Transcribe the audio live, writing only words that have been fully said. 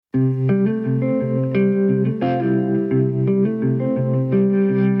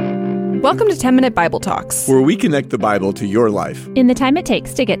Welcome to 10-Minute Bible Talks, where we connect the Bible to your life in the time it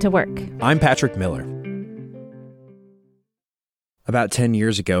takes to get to work. I'm Patrick Miller. About 10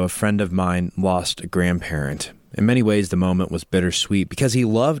 years ago, a friend of mine lost a grandparent. In many ways, the moment was bittersweet because he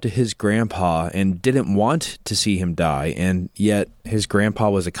loved his grandpa and didn't want to see him die, and yet his grandpa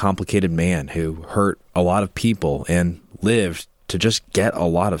was a complicated man who hurt a lot of people and lived to just get a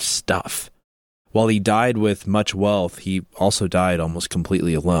lot of stuff. While he died with much wealth, he also died almost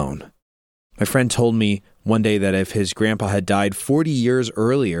completely alone. My friend told me one day that if his grandpa had died 40 years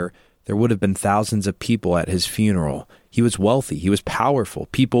earlier, there would have been thousands of people at his funeral. He was wealthy, he was powerful,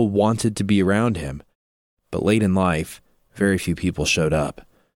 people wanted to be around him. But late in life, very few people showed up.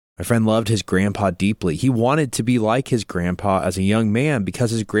 My friend loved his grandpa deeply. He wanted to be like his grandpa as a young man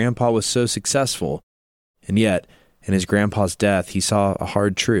because his grandpa was so successful. And yet, in his grandpa's death, he saw a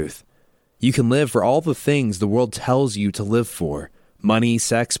hard truth. You can live for all the things the world tells you to live for: money,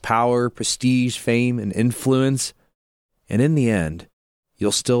 sex, power, prestige, fame, and influence. And in the end,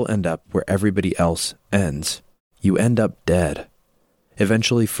 you'll still end up where everybody else ends. You end up dead,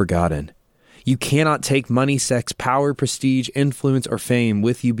 eventually forgotten. You cannot take money, sex, power, prestige, influence, or fame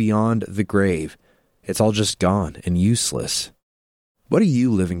with you beyond the grave. It's all just gone and useless. What are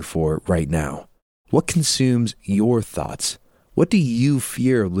you living for right now? What consumes your thoughts? What do you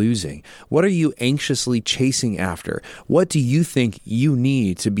fear losing? What are you anxiously chasing after? What do you think you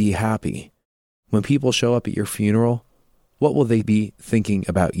need to be happy? When people show up at your funeral, what will they be thinking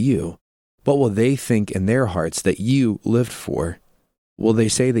about you? What will they think in their hearts that you lived for? Will they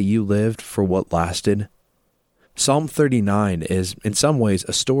say that you lived for what lasted? Psalm 39 is, in some ways,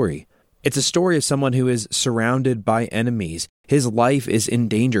 a story. It's a story of someone who is surrounded by enemies. His life is in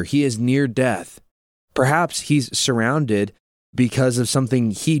danger. He is near death. Perhaps he's surrounded because of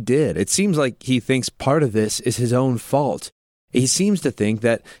something he did. It seems like he thinks part of this is his own fault. He seems to think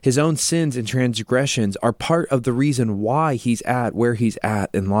that his own sins and transgressions are part of the reason why he's at where he's at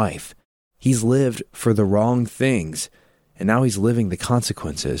in life. He's lived for the wrong things, and now he's living the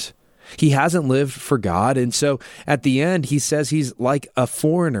consequences. He hasn't lived for God, and so at the end, he says he's like a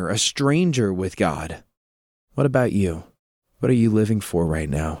foreigner, a stranger with God. What about you? What are you living for right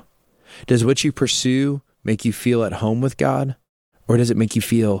now? Does what you pursue make you feel at home with God? Or does it make you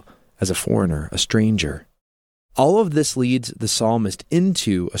feel as a foreigner, a stranger? All of this leads the psalmist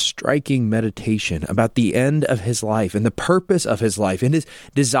into a striking meditation about the end of his life and the purpose of his life and his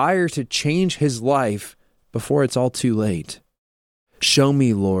desire to change his life before it's all too late. Show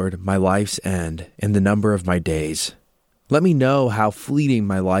me, Lord, my life's end and the number of my days. Let me know how fleeting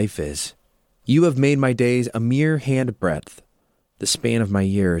my life is. You have made my days a mere handbreadth. The span of my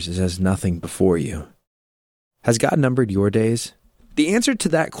years is as nothing before you. Has God numbered your days? The answer to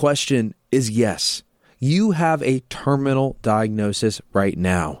that question is yes. You have a terminal diagnosis right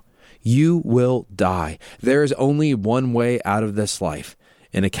now. You will die. There is only one way out of this life: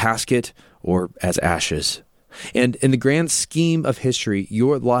 in a casket or as ashes. And in the grand scheme of history,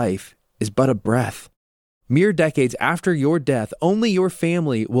 your life is but a breath. Mere decades after your death, only your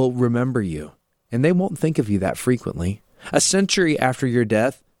family will remember you, and they won't think of you that frequently. A century after your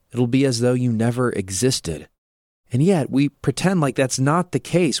death, it'll be as though you never existed. And yet, we pretend like that's not the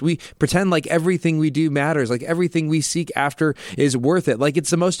case. We pretend like everything we do matters, like everything we seek after is worth it, like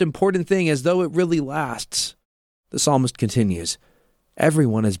it's the most important thing, as though it really lasts. The psalmist continues,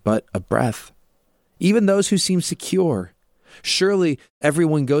 everyone is but a breath, even those who seem secure. Surely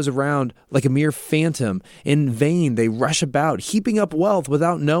everyone goes around like a mere phantom. In vain they rush about, heaping up wealth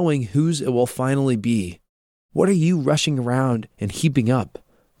without knowing whose it will finally be. What are you rushing around and heaping up?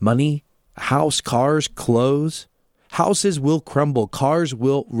 Money? A house, cars, clothes? Houses will crumble, cars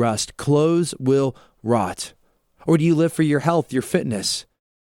will rust, clothes will rot. Or do you live for your health, your fitness?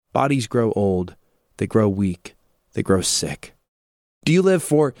 Bodies grow old, they grow weak, they grow sick. Do you live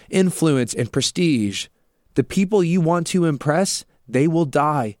for influence and prestige? The people you want to impress, they will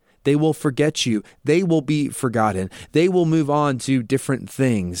die. They will forget you. They will be forgotten. They will move on to different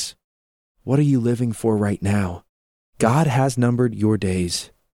things. What are you living for right now? God has numbered your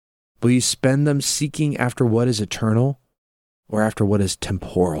days. Will you spend them seeking after what is eternal or after what is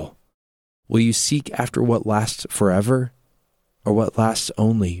temporal? Will you seek after what lasts forever or what lasts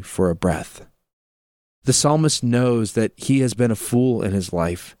only for a breath? The psalmist knows that he has been a fool in his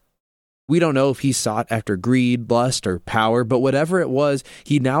life. We don't know if he sought after greed, lust, or power, but whatever it was,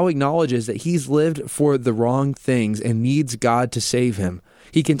 he now acknowledges that he's lived for the wrong things and needs God to save him.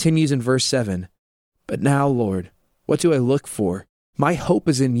 He continues in verse 7, "But now, Lord, what do I look for? My hope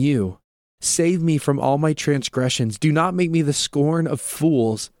is in you. Save me from all my transgressions. Do not make me the scorn of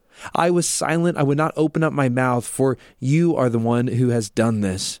fools. I was silent. I would not open up my mouth, for you are the one who has done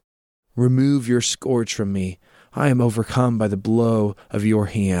this. Remove your scourge from me. I am overcome by the blow of your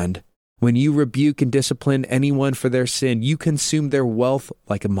hand. When you rebuke and discipline anyone for their sin, you consume their wealth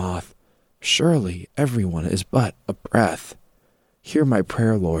like a moth. Surely everyone is but a breath. Hear my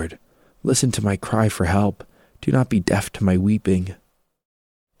prayer, Lord. Listen to my cry for help. Do not be deaf to my weeping.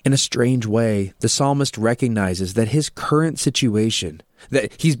 In a strange way, the psalmist recognizes that his current situation,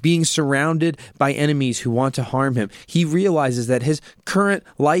 that he's being surrounded by enemies who want to harm him, he realizes that his current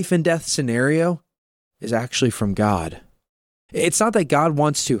life and death scenario is actually from God. It's not that God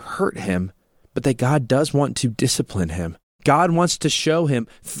wants to hurt him, but that God does want to discipline him. God wants to show him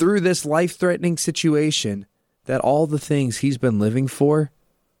through this life-threatening situation that all the things he's been living for,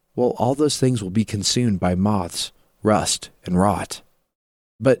 well, all those things will be consumed by moths, rust, and rot.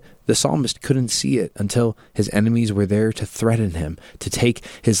 But the psalmist couldn't see it until his enemies were there to threaten him, to take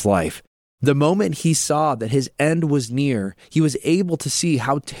his life. The moment he saw that his end was near, he was able to see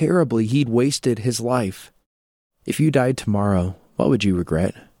how terribly he'd wasted his life. If you died tomorrow, what would you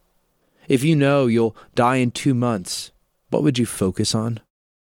regret? If you know you'll die in 2 months, what would you focus on?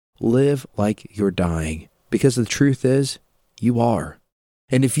 Live like you're dying, because the truth is, you are.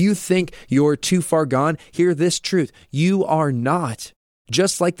 And if you think you're too far gone, hear this truth. You are not.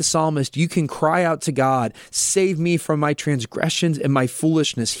 Just like the psalmist, you can cry out to God, save me from my transgressions and my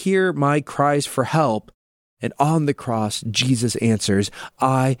foolishness. Hear my cries for help. And on the cross, Jesus answers,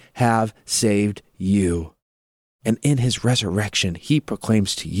 I have saved you. And in his resurrection, he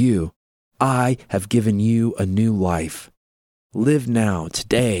proclaims to you, I have given you a new life. Live now,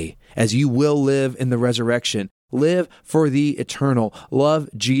 today, as you will live in the resurrection. Live for the eternal. Love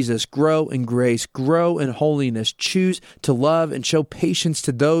Jesus. Grow in grace. Grow in holiness. Choose to love and show patience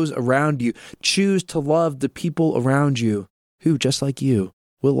to those around you. Choose to love the people around you who, just like you,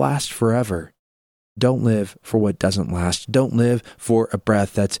 will last forever. Don't live for what doesn't last. Don't live for a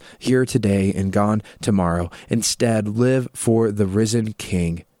breath that's here today and gone tomorrow. Instead, live for the risen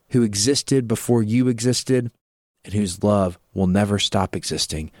King who existed before you existed and whose love will never stop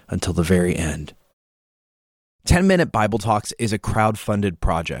existing until the very end. 10-Minute Bible Talks is a crowd-funded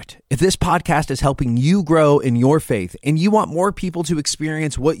project. If this podcast is helping you grow in your faith and you want more people to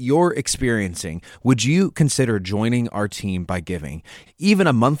experience what you're experiencing, would you consider joining our team by giving? Even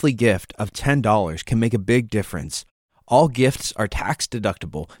a monthly gift of $10 can make a big difference. All gifts are tax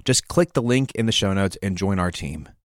deductible. Just click the link in the show notes and join our team.